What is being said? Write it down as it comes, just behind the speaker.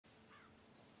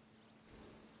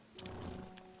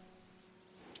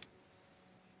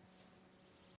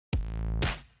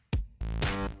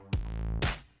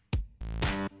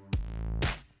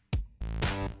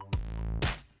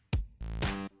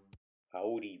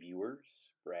Howdy viewers,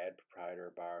 Brad, proprietor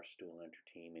of Barstool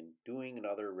Entertainment, doing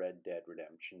another Red Dead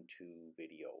Redemption 2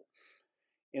 video.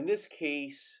 In this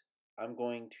case, I'm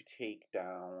going to take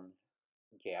down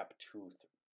Gaptooth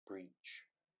Breach,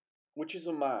 which is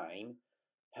a mine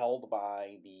held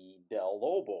by the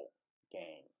Lobo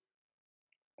gang.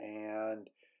 And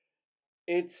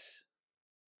it's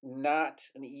not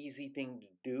an easy thing to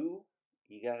do.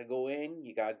 You gotta go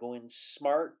in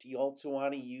smart. You also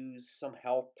want to use some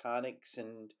health tonics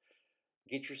and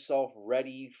get yourself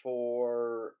ready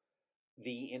for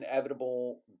the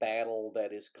inevitable battle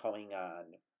that is coming on.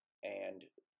 And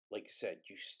like I said,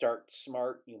 you start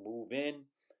smart, you move in,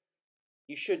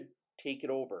 you should take it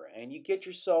over. And you get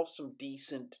yourself some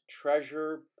decent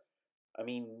treasure. I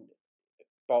mean,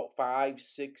 about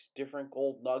 5-6 different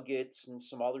gold nuggets and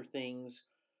some other things.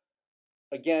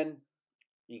 Again,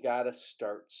 you gotta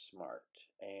start smart,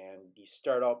 and you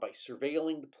start out by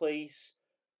surveilling the place,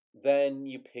 then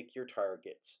you pick your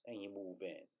targets and you move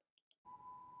in.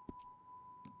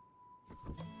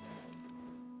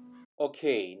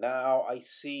 Okay, now I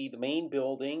see the main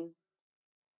building,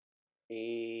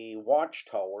 a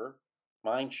watchtower,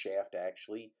 mine shaft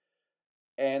actually,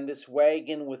 and this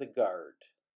wagon with a guard.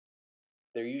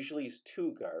 There usually is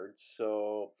 2 guards,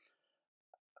 so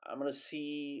I'm going to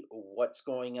see what's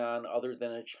going on other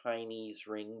than a Chinese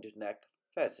ringed neck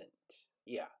pheasant.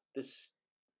 Yeah,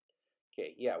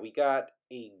 okay, yeah, we got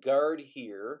a guard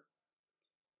here.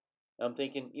 I'm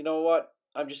thinking, you know what?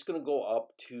 I'm just going to go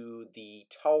up to the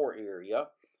tower area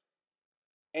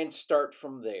and start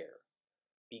from there.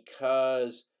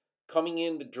 Because coming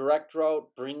in the direct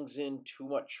route brings in too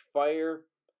much fire.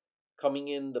 Coming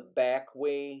in the back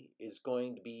way is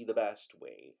going to be the best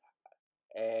way.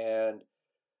 And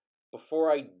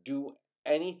before I do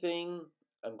anything,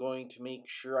 I'm going to make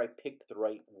sure I pick the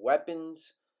right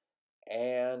weapons,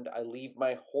 and I leave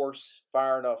my horse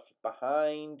far enough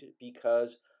behind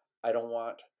because I don't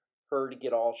want her to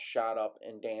get all shot up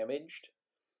and damaged.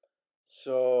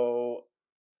 So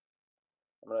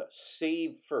I'm going to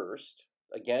save first.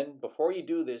 Again, before you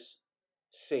do this,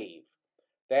 save.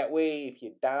 That way, if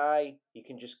you die, you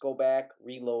can just go back,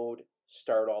 reload,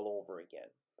 start all over again.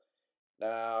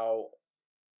 Now,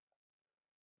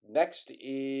 next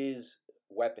is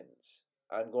weapons.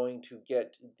 I'm going to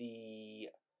get the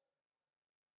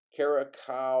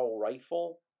Caracal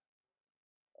rifle.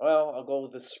 Well, I'll go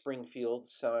with the Springfield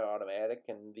semi-automatic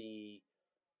and the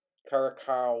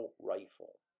Caracal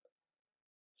rifle.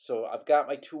 So I've got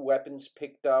my 2 weapons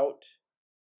picked out.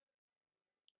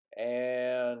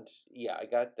 And yeah, I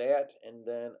got that. And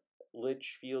then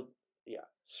Litchfield, yeah,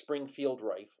 Springfield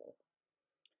rifle.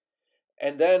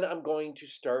 And then I'm going to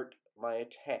start my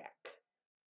attack.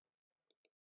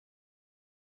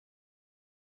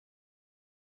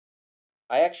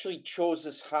 I actually chose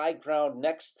this high ground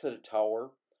next to the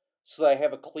tower so that I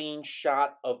have a clean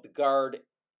shot of the guard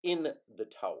in the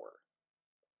tower.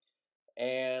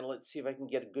 And let's see if I can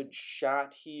get a good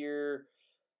shot here.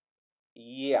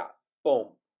 Yeah, boom.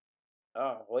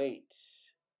 Oh, wait.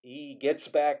 He gets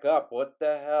back up. What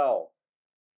the hell?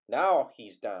 Now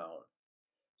he's down.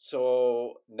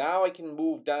 So now I can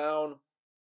move down.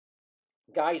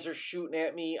 Guys are shooting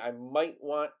at me. I might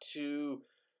want to...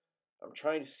 I'm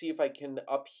trying to see if I can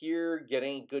up here get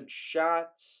any good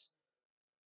shots.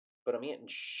 But I'm getting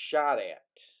shot at.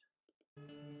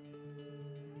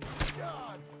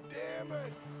 God damn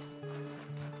it!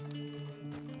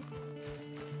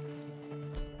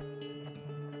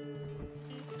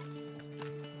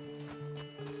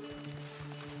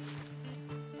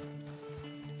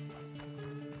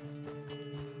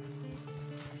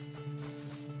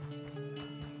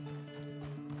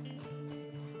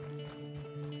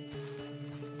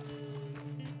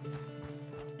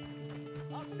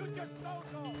 I'll shoot your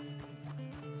stones off!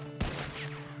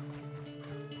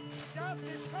 Death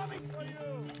is coming for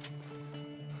you!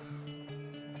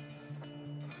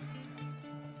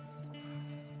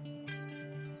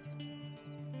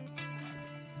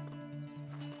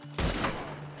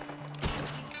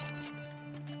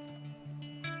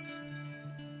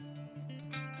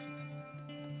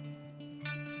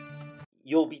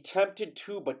 You'll be tempted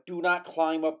to, but do not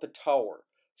climb up the tower.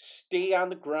 Stay on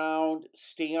the ground,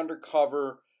 stay under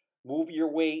cover, move your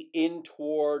way in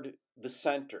toward the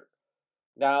center.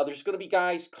 Now, there's going to be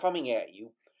guys coming at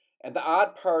you, and the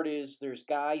odd part is there's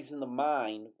guys in the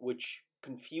mine, which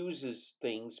confuses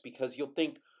things because you'll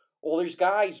think, well, there's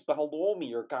guys below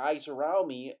me or guys around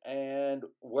me, and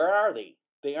where are they?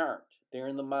 They aren't. They're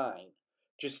in the mine.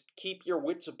 Just keep your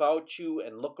wits about you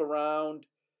and look around.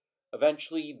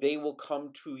 Eventually, they will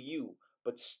come to you,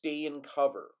 but stay in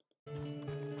cover.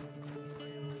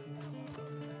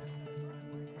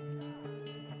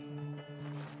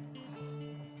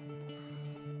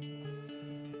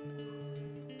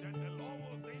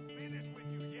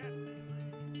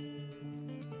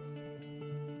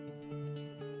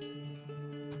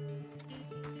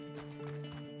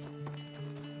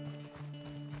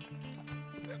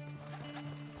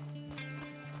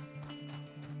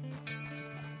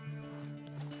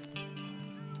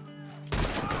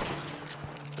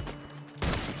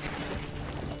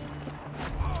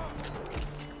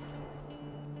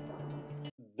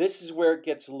 this is where it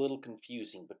gets a little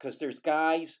confusing because there's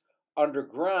guys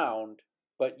underground,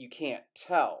 but you can't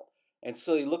tell. And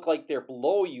so they look like they're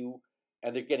below you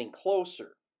and they're getting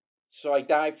closer. So I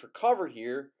dive for cover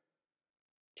here,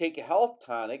 take a health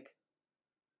tonic,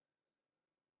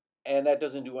 and that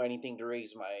doesn't do anything to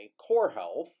raise my core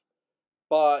health.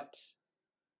 But,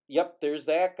 yep, there's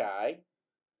that guy.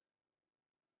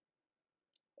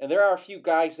 And there are a few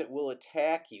guys that will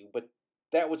attack you, but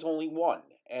that was only one.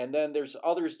 And then there's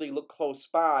others, they look close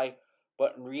by,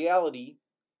 but in reality,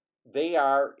 they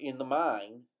are in the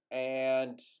mine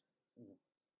and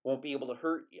won't be able to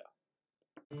hurt you.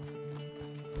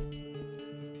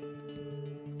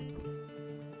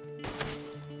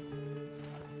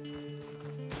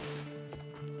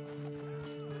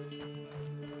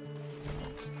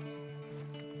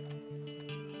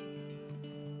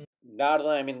 Now that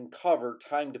I'm in cover,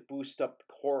 time to boost up the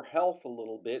core health a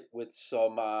little bit with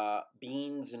some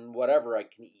beans and whatever I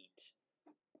can eat.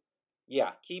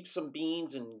 Yeah, keep some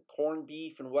beans and corned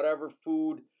beef and whatever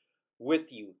food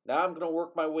with you. Now I'm going to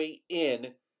work my way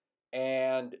in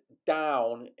and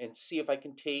down and see if I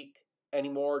can take any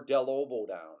more Del Lobo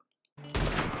down.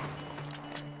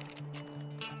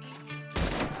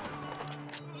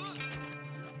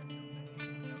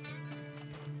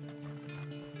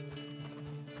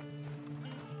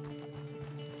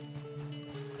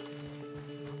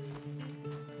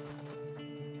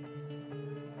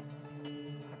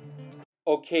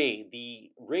 Okay,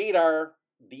 the radar,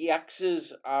 the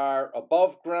X's are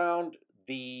above ground,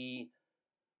 the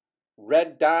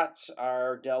red dots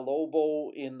are Del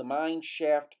Lobo in the mine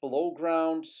shaft below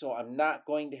ground, so I'm not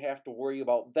going to have to worry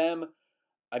about them.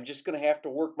 I'm just going to have to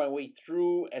work my way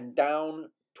through and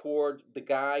down toward the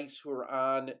guys who are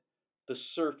on the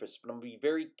surface, but I'm going to be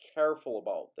very careful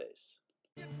about this.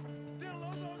 The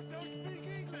Lobos don't speak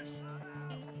English.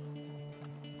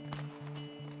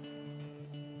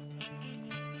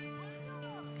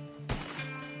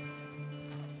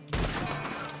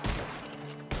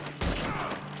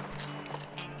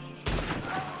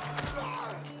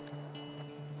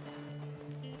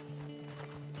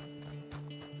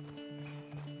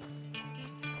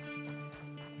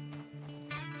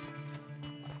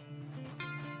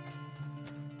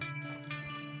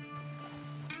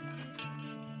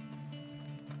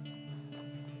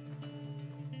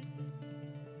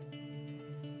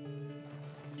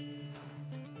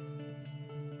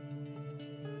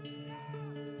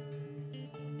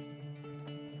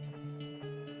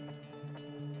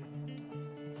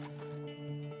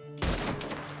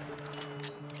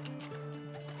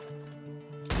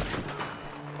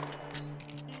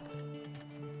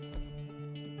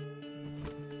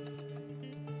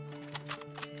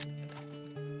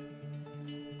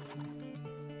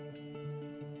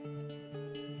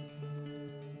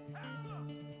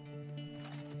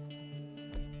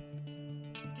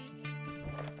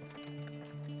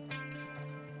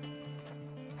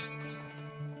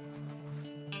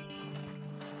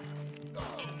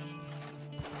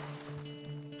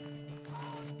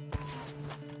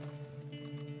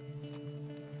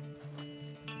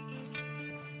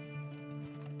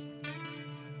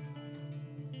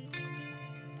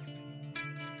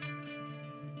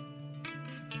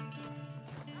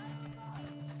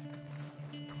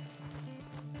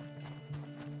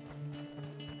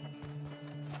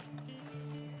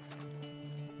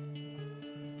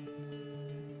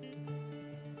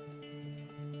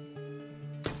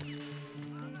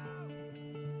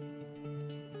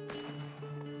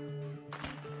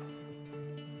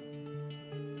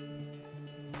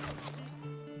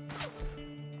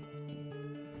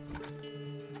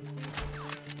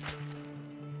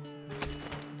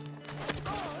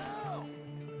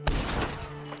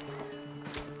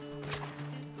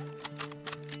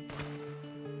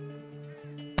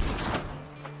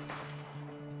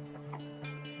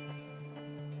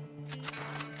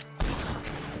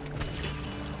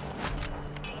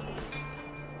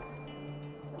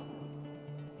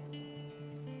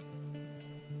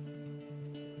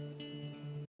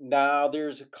 Now,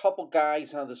 there's a couple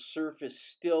guys on the surface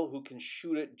still who can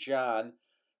shoot at John,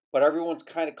 but everyone's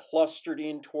kind of clustered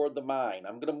in toward the mine.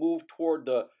 I'm going to move toward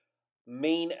the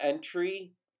main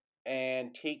entry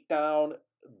and take down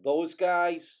those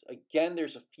guys. Again,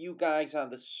 there's a few guys on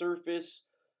the surface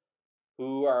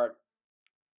who are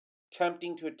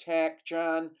attempting to attack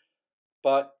John,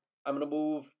 but I'm going to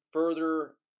move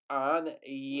further on.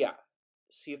 Yeah,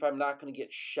 see if I'm not going to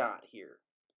get shot here.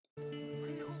 You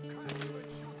can't even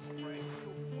shoot straight,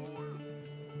 you fool.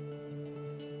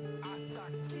 Hasta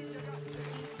aquí llegaste.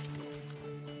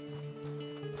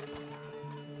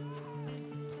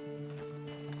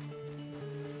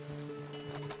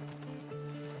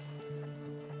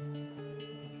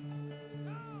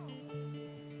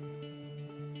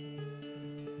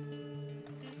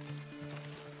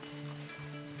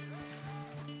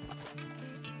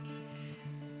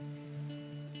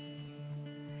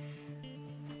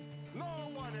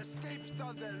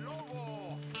 putas del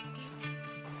Lobo!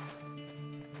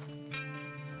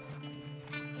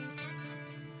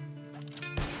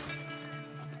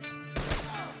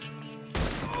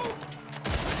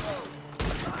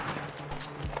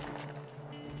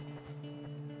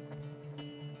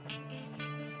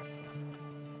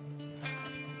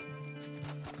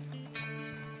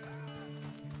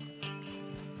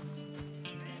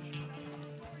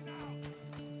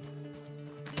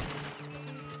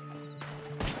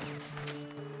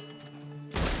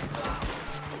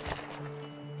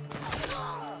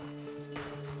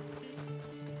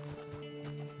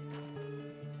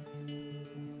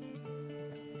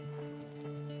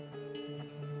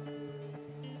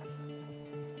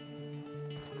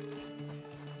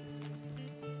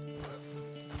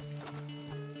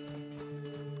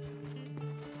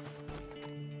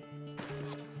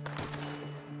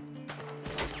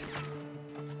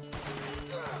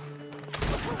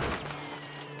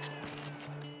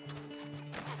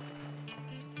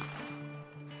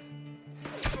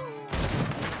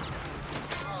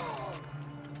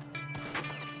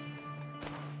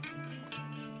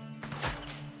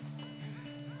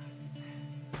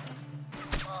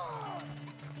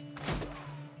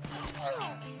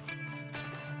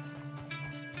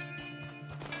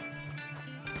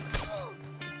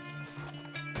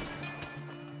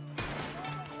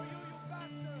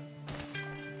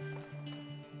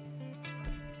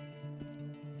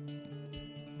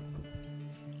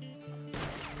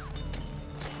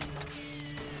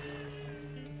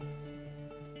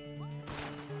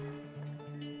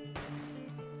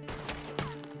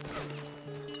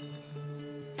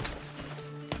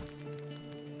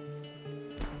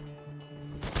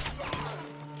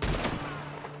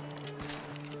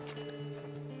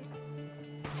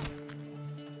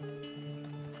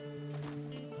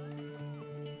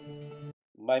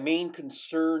 My main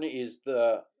concern is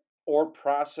the ore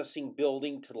processing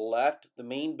building to the left. The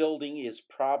main building is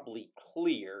probably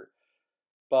clear,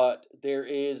 but there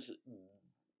is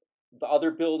the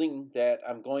other building that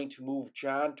I'm going to move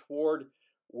John toward,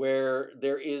 where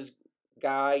there is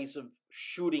guys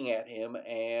shooting at him,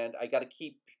 and I got to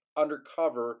keep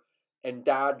undercover and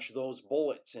dodge those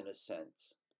bullets in a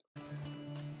sense.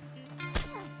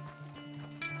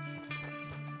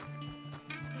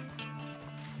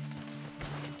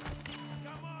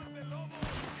 Come on, the Lobos!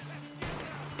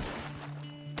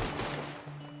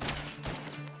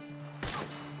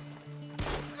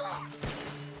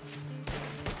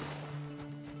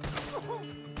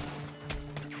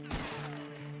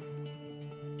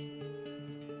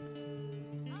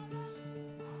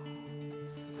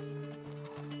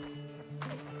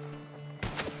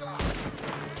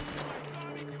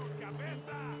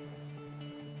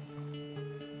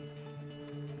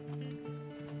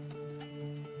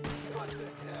 What the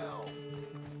hell?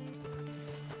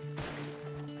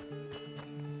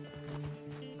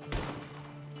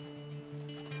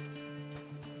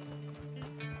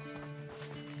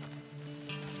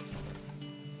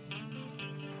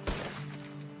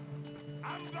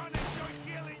 I'm gonna enjoy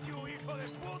killing you, hijo de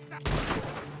puta!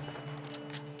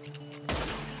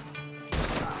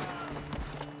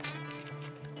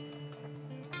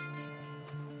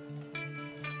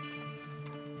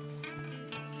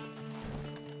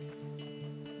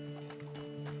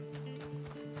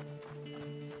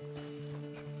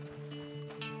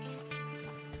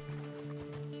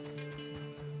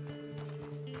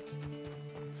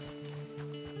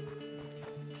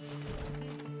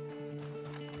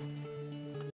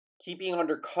 Keeping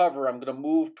undercover, I'm going to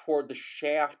move toward the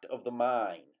shaft of the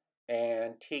mine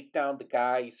and take down the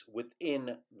guys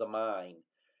within the mine.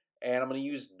 And I'm going to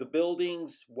use the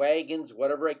buildings, wagons,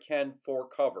 whatever I can for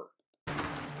cover.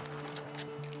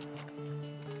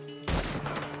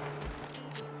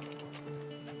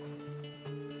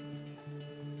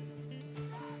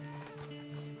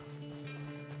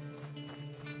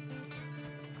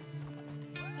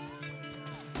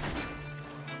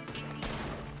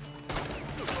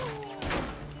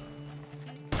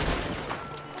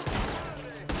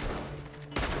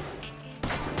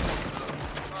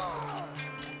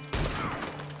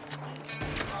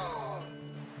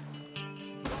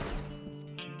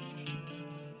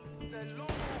 The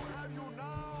Lobo have you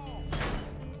now!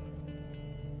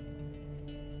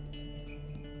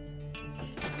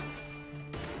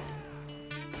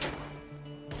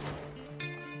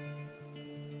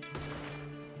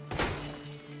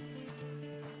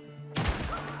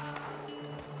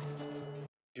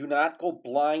 Do not go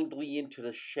blindly into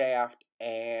the shaft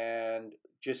and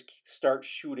just start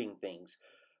shooting things.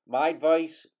 My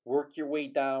advice, work your way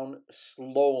down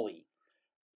slowly.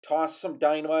 Toss some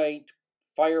dynamite,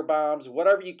 fire bombs,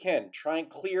 whatever you can. Try and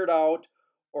clear it out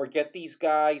or get these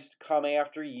guys to come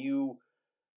after you.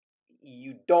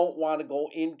 You don't want to go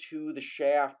into the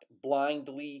shaft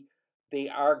blindly. They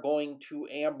are going to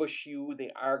ambush you.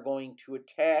 They are going to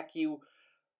attack you.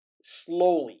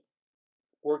 Slowly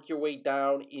work your way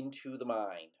down into the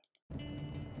mine.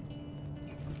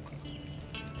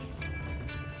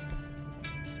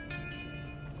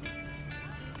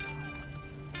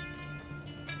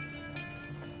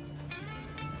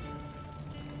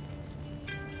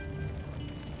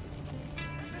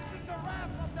 This is the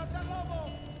wrath of the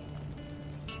Lobos!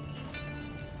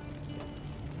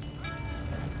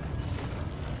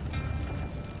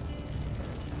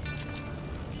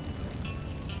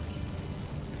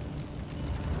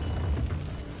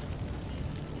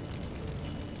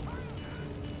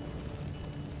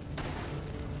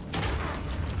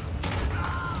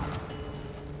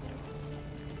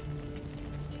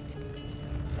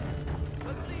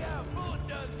 Let's see how a bullet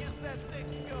does against that thick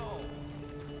skull.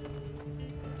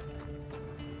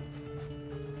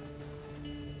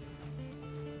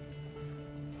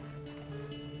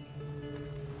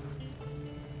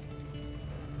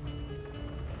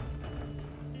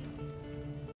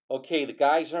 Okay, the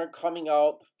guys aren't coming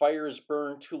out. The fire is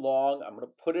burned too long. I'm going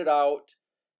to put it out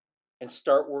and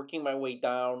start working my way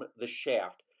down the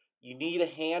shaft. You need a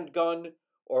handgun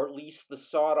or at least the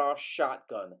sawed-off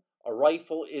shotgun. A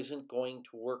rifle isn't going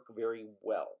to work very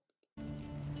well.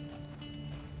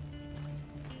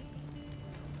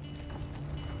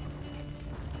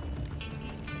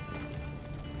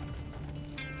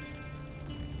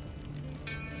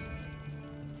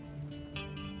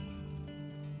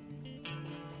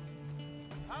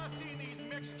 I've seen these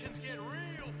Mexicans get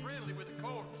real friendly with the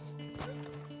corpse.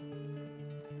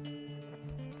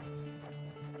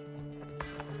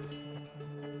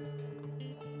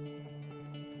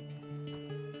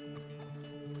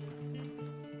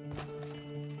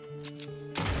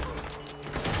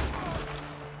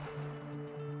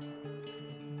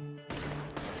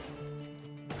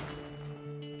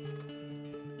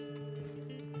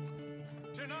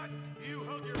 Tonight, you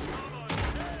hug your mama in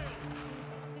jail.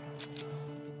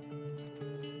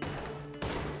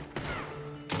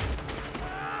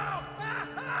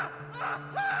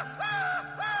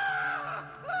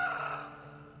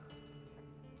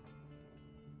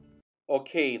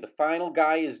 Okay, the final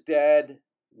guy is dead.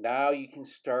 Now you can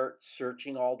start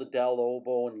searching all the Del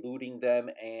Lobo and looting them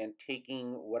and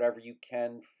taking whatever you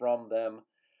can from them.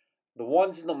 The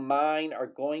ones in the mine are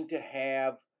going to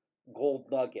have gold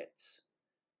nuggets.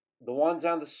 The ones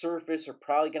on the surface are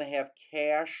probably going to have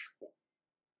cash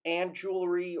and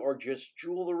jewelry or just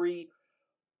jewelry.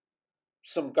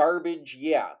 Some garbage,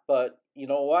 yeah, but you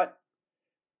know what?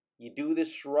 You do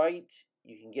this right,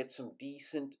 you can get some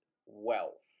decent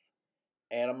wealth.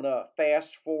 And I'm going to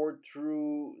fast forward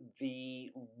through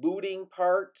the looting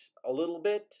part a little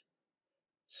bit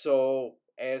so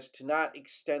as to not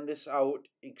extend this out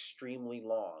extremely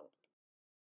long.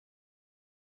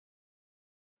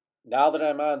 Now that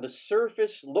I'm on the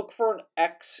surface, look for an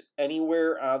X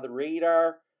anywhere on the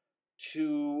radar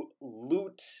to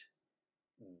loot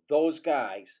those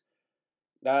guys.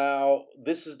 Now,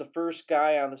 this is the first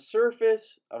guy on the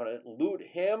surface. I'm going to loot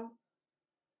him.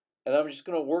 And I'm just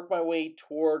going to work my way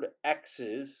toward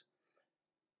X's.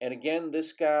 And again,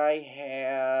 this guy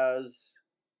has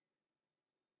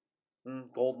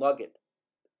gold nugget.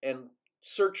 And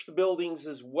search the buildings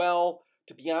as well.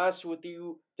 To be honest with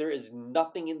you, there is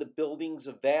nothing in the buildings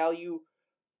of value,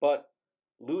 but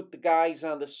loot the guys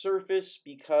on the surface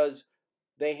because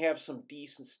they have some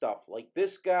decent stuff. Like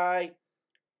this guy,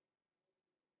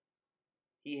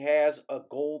 he has a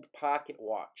gold pocket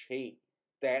watch. Hey,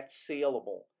 that's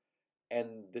saleable.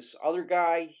 And this other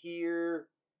guy here,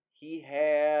 he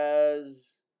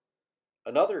has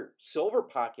another silver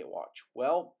pocket watch.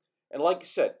 Well, and like I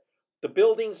said, the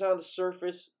buildings on the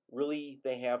surface, really,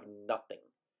 they have nothing.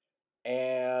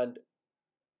 And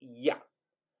yeah,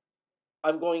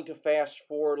 I'm going to fast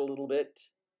forward a little bit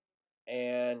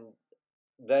and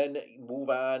then move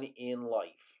on in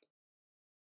life.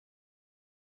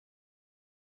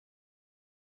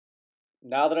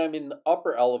 Now that I'm in the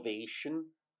upper elevation,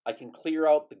 I can clear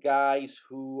out the guys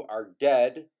who are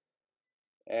dead.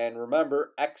 And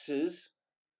remember, X's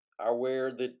are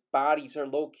where the bodies are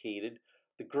located.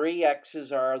 The gray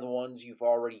X's are the ones you've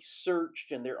already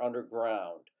searched and they're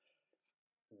underground.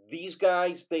 These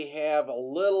guys, they have a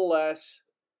little less.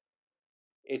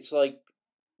 It's like,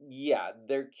 yeah,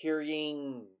 they're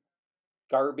carrying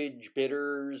garbage,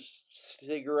 bitters,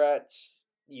 cigarettes,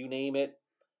 you name it.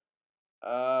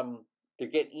 They're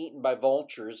getting eaten by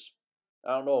vultures.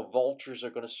 I don't know if vultures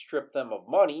are going to strip them of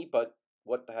money, but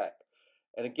what the heck.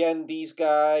 And again, these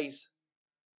guys,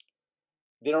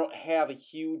 They don't have a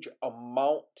huge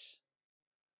amount.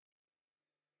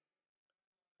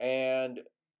 And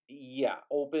yeah,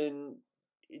 open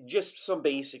just some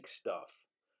basic stuff.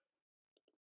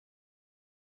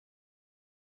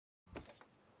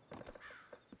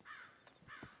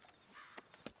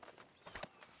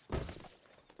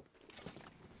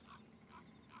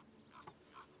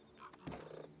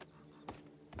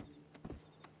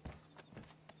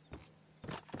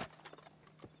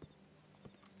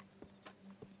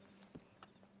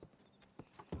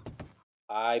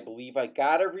 I believe I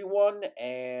got everyone,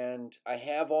 and I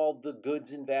have all the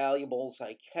goods and valuables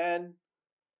I can.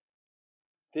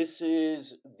 This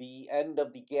is the end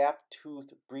of the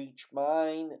Gaptooth Breach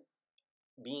Mine,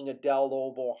 being a Del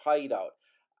Lobo hideout.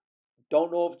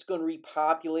 Don't know if it's going to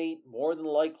repopulate. More than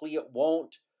likely it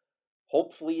won't.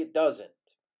 Hopefully it doesn't.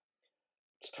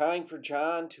 It's time for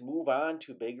John to move on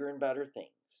to bigger and better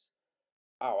things.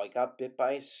 Oh, I got bit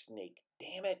by a snake.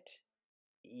 Damn it.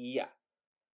 Yeah.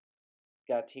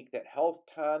 Gotta take that health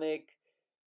tonic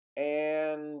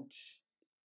and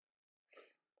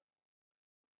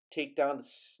take down the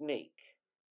snake.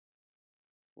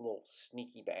 Little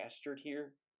sneaky bastard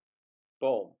here.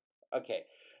 Boom. Okay.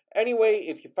 Anyway,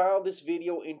 if you found this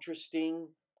video interesting,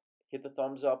 hit the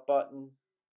thumbs up button.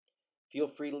 Feel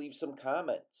free to leave some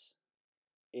comments.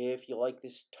 If you like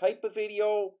this type of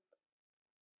video,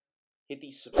 hit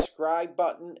the subscribe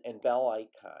button and bell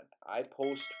icon. I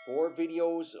post 4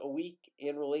 videos a week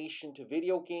in relation to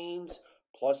video games,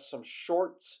 plus some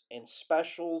shorts and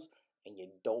specials, and you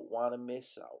don't want to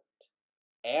miss out.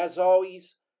 As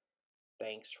always,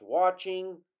 thanks for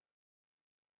watching,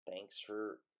 thanks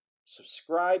for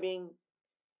subscribing,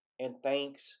 and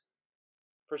thanks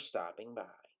for stopping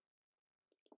by.